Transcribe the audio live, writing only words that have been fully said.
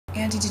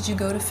Andy, did you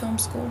go to film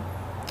school?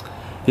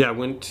 Yeah, I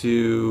went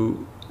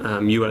to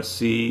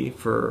USC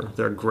for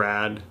their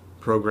grad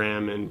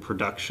program in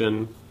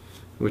production,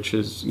 which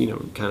is,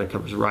 kind of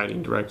covers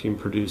writing, directing,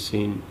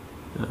 producing.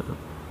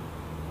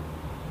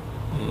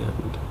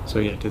 And so,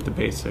 yeah, I did the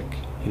basic,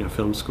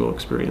 film school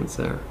experience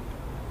there.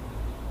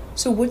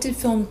 So what did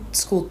film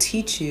school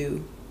teach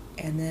you,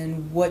 and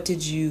then what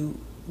did you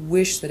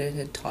wish that it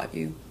had taught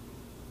you?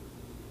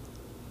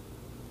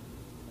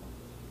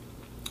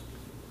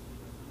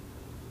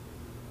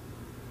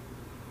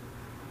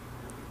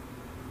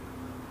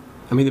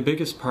 I mean, the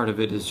biggest part of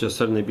it is just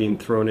suddenly being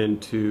thrown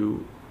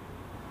into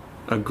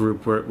a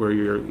group where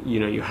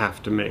you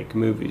have to make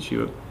movies.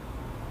 You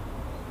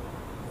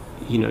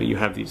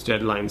have these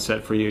deadlines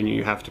set for you, and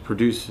you have to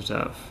produce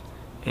stuff,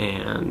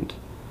 and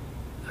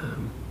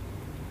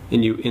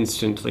you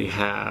instantly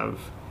have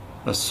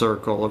a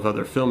circle of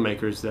other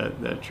filmmakers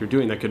that you're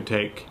doing that could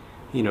take,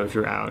 if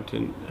you're out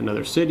in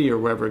another city or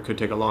wherever, it could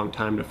take a long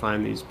time to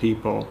find these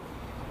people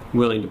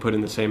willing to put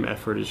in the same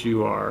effort as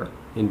you are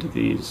into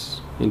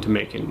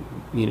making,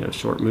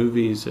 short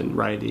movies and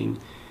writing.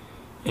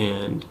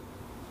 And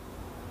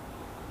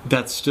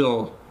that's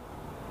still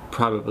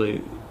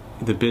probably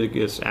the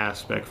biggest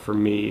aspect for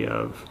me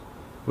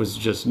was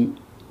just,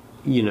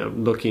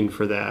 looking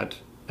for that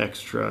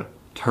extra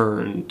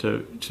turn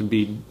to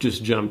be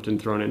just jumped and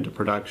thrown into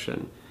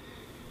production.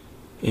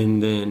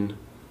 And then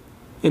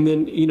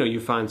you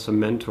find some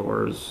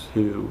mentors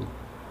who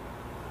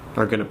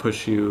are going to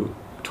push you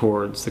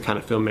towards the kind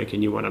of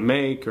filmmaking you want to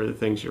make or the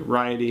things you're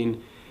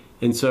writing.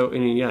 And so,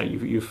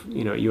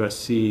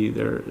 USC,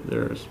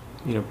 there's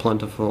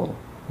plentiful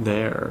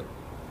there.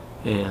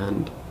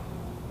 And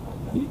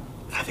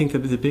I think that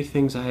the big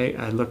things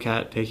I look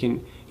at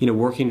taking,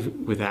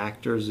 working with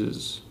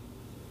actors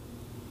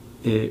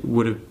it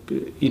would have,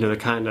 the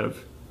kind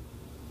of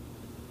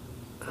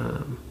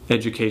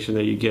education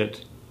that you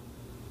get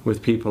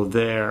with people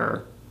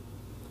there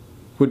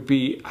would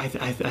be, I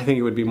think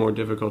it would be more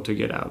difficult to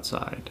get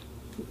outside.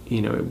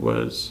 It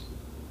was,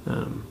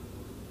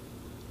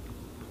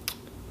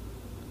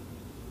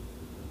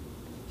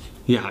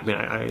 yeah, I mean,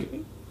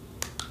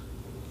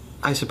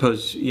 I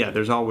suppose, yeah,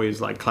 there's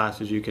always like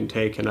classes you can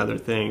take and other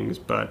things,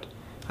 but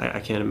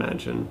I can't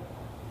imagine,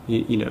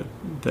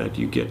 that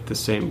you get the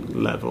same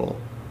level,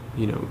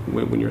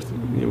 when you're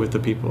with the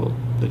people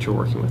that you're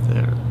working with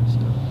there. So.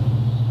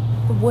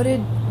 What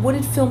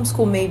did film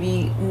school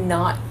maybe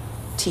not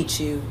teach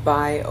you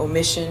by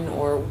omission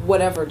or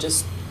whatever,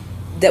 just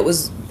that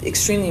was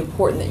extremely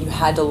important that you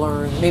had to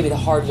learn, maybe the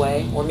hard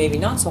way or maybe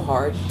not so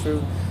hard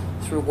through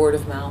word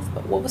of mouth?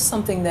 But what was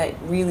something that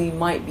really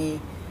might be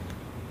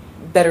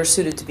better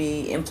suited to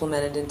be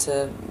implemented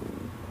into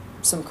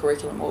some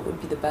curriculum? What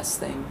would be the best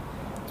thing?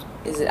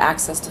 Is it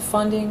access to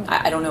funding?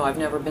 I don't know. I've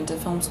never been to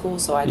film school,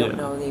 so I don't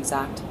know the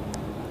exact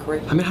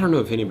curriculum. I mean, I don't know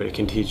if anybody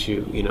can teach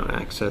you,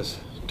 access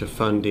to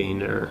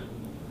funding or,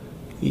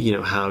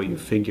 how you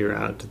figure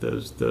out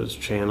those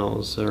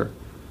channels, or,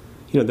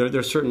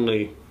 there's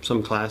certainly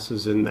some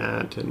classes in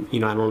that, and,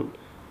 I don't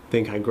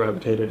think I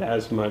gravitated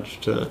as much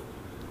to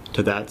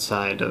that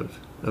side of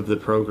the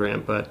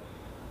program, but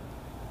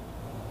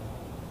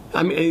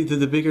I mean,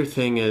 the bigger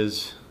thing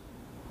is,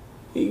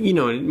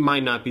 it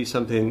might not be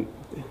something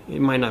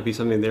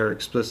they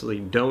explicitly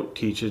don't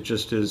teach. It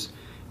just is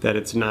that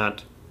it's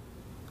not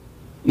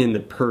in the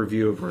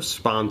purview of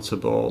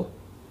responsible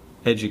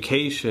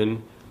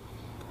education.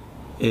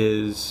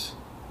 Is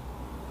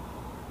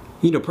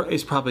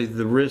probably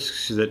the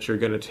risks that you're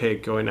going to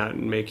take going out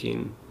and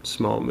making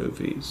small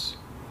movies,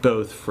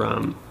 both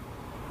from,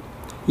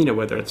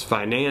 whether it's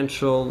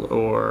financial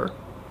or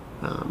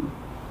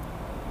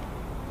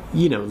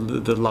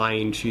the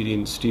lying,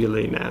 cheating,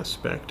 stealing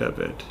aspect of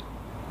it,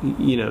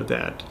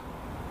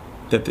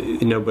 that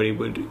nobody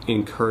would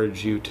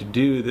encourage you to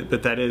do,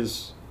 but that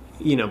is,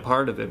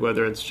 part of it,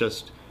 whether it's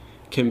just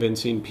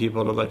convincing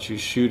people to let you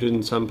shoot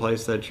in some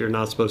place that you're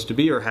not supposed to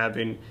be, or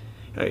having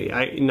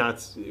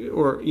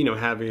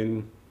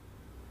having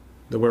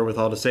the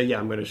wherewithal to say, yeah,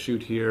 I'm going to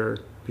shoot here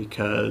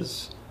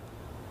because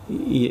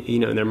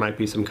there might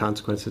be some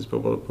consequences, but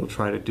we'll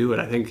try to do it.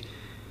 I think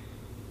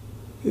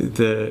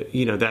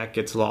that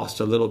gets lost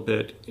a little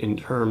bit in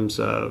terms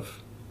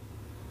of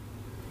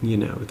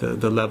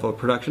the level of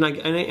production.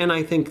 And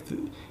I think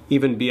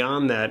even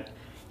beyond that,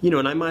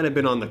 and I might have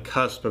been on the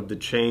cusp of the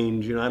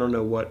change. I don't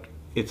know what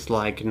it's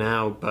like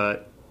now,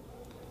 but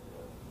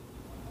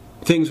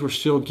things were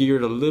still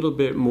geared a little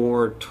bit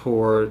more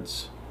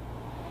towards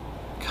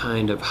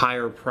kind of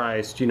higher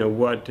priced,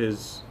 what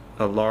does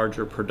a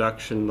larger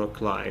production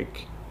look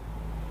like,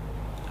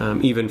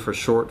 even for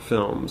short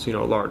films, a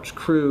large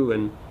crew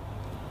and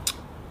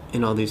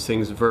all these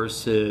things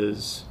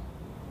versus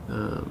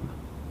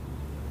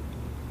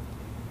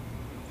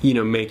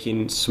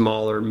making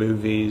smaller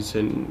movies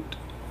and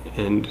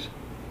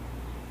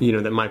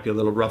that might be a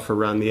little rough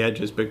around the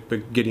edges,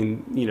 but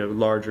getting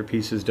larger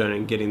pieces done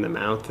and getting them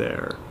out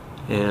there.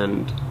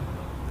 And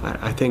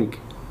I think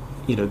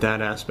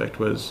that aspect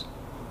was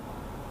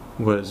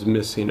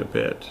missing a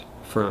bit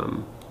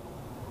from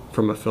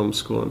from a film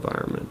school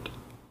environment.